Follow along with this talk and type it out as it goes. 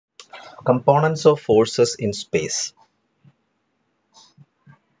Components of forces in space.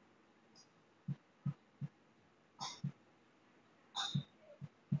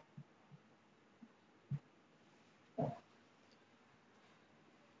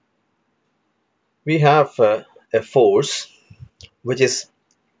 We have a force which is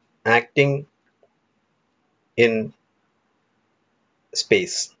acting in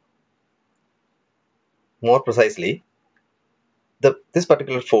space. More precisely, this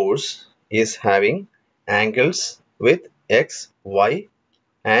particular force is having angles with x, y,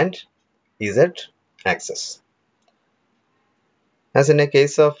 and z axis. As in a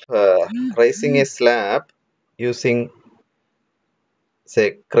case of raising a slab using,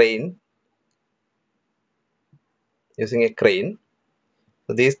 say, using a crane.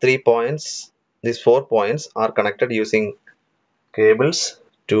 So these 3 points, these 4 points are connected using cables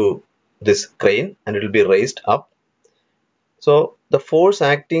to this crane, and it will be raised up. So the force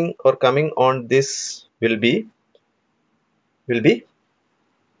acting or coming on this will be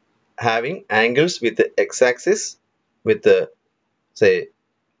having angles with the x-axis, with the, say,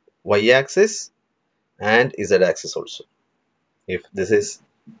 y-axis and z-axis also. If this is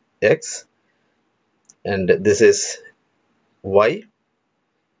x and this is y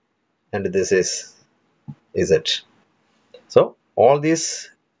and this is z. So all these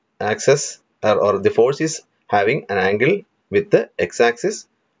axes or the force is having an angle with the x-axis,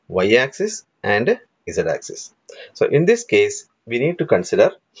 y-axis and z-axis. So in this case, we need to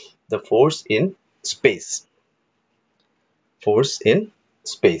consider the force in space. Force in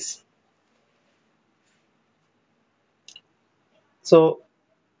space. So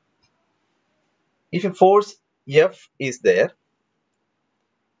if a force F is there,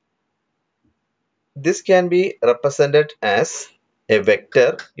 this can be represented as a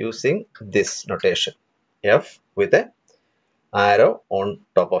vector using this notation, F with a arrow on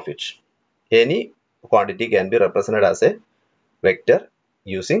top of it. Any quantity can be represented as a vector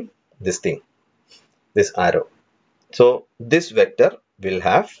using this thing, this arrow. So this vector will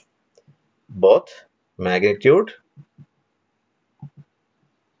have both magnitude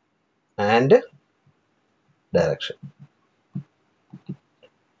and direction.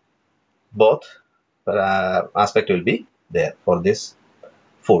 Both aspect will be there for this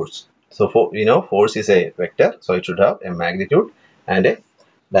force. So force is a vector, so it should have a magnitude and a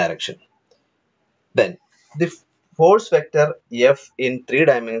direction. Then the force vector F in 3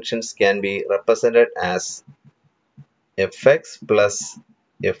 dimensions can be represented as Fx plus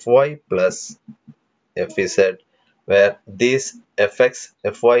Fy plus Fz, where these Fx,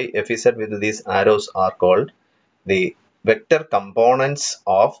 Fy, Fz with these arrows are called the vector components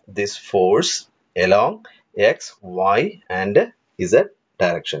of this force along x, y and z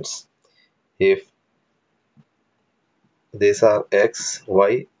directions. If these are x,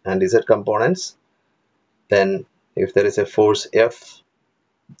 y and z components, then if there is a force F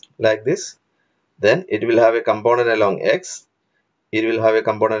like this, then it will have a component along x, it will have a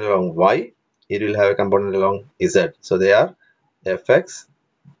component along y, it will have a component along z. So they are Fx,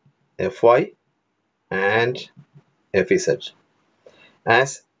 Fy and Fz.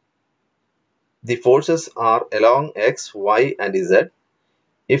 As the forces are along x, y and z,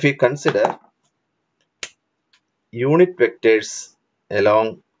 if we consider unit vectors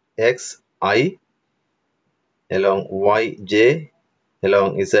along xi, along yj,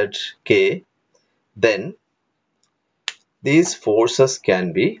 along zk, then these forces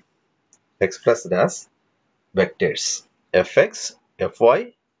can be expressed as vectors Fx,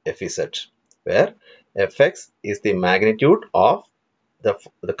 Fy, Fz, where Fx is the magnitude of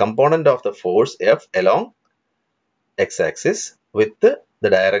the component of the force F along x-axis with the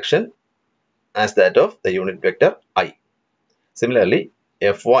direction as that of the unit vector I. Similarly,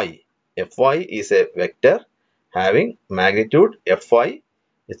 Fy is a vector having magnitude Fy,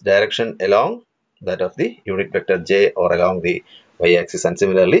 its direction along that of the unit vector j or along the y-axis, and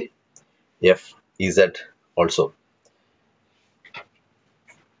similarly Fz also.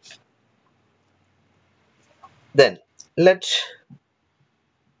 Then let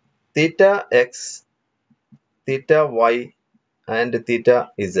theta x, theta y and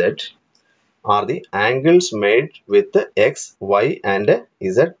theta z are the angles made with the x, y and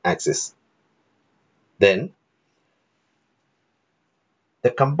z axis. Then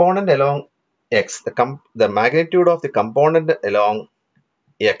the component along x, the magnitude of the component along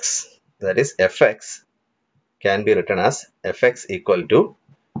x, that is Fx, can be written as Fx equal to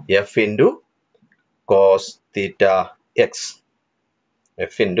F into cos theta x,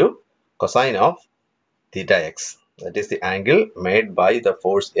 F into cosine of theta x. That is the angle made by the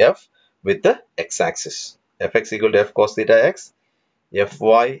force F with the x-axis. Fx equal to F cos theta x,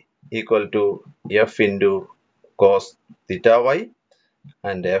 Fy equal to f into cos theta y,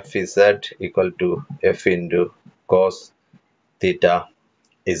 and fz equal to f into cos theta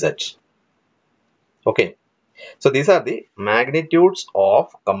z. Okay, so these are the magnitudes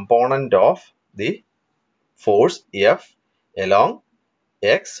of component of the force F along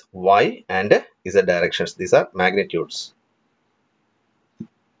x, y and z directions. These are magnitudes.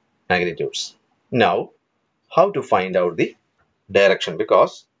 Now, how to find out the direction?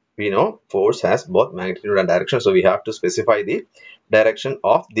 Because we know force has both magnitude and direction, so we have to specify the direction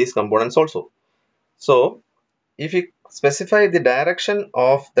of these components also. So if we specify the direction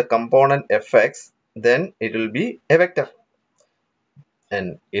of the component Fx, then it will be a vector,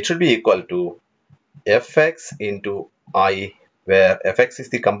 and it should be equal to Fx into I, where Fx is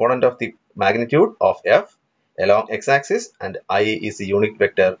the component of the magnitude of F along x-axis and I is the unit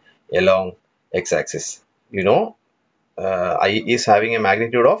vector along x-axis. You know, I is having a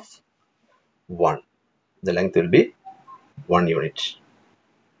magnitude of 1. The length will be 1 unit.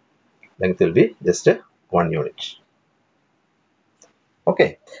 Length will be just 1 unit.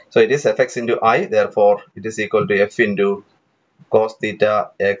 Okay, so it is Fx into I, therefore it is equal to F into cos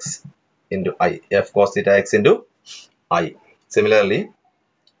theta x into I. F cos theta x into I. Similarly,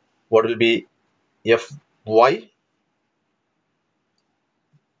 what will be Fy?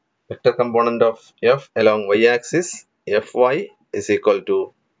 Vector component of F along y-axis, Fy is equal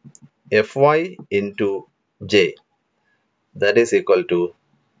to Fy into j. That is equal to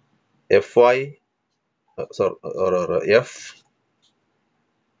Fy, F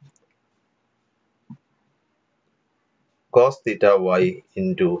cos theta y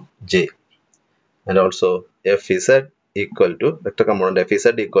into j, and also Fz equal to vector component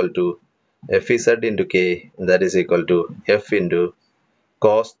Fz equal to Fz into k, that is equal to F into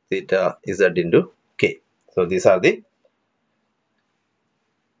cos theta z into k. So these are the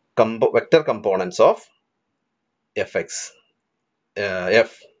vector components of Fx.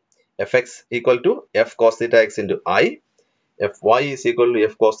 Fx equal to F cos theta x into I, Fy is equal to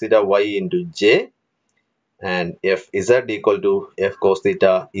F cos theta y into j, and Fz equal to F cos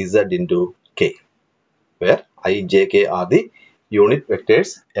theta z into k, where I, j, k are the unit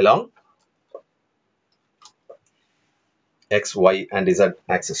vectors along x, y and z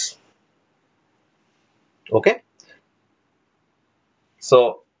axis. Okay,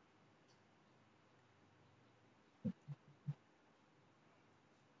 so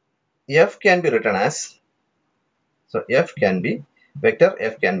F can be written as, F can be, vector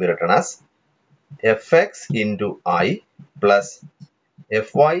F can be written as Fx into I plus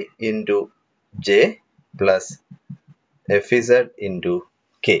Fy into j plus Fz into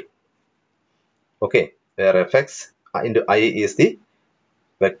k. Okay, where Fx into I is the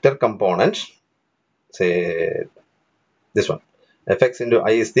vector component, say this one. Fx into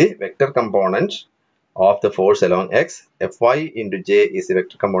I is the vector component of the force along x, Fy into j is the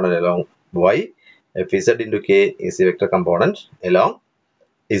vector component along y, Fz into k is the vector component along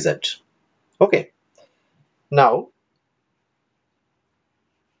z. Okay, now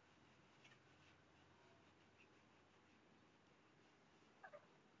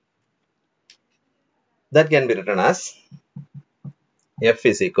that can be written as F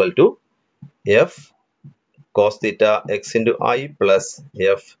is equal to F cos theta x into I plus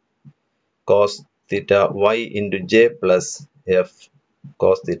F cos theta y into j plus F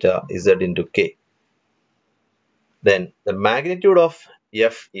cos theta z into k. Then the magnitude of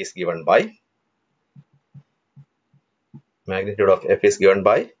F is given by,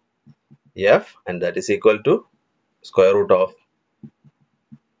 F, and that is equal to square root of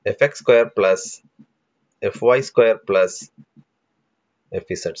Fx square plus Fy square plus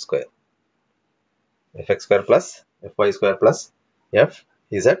Fz square. Fx square plus Fy square plus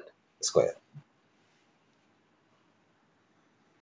Fz square.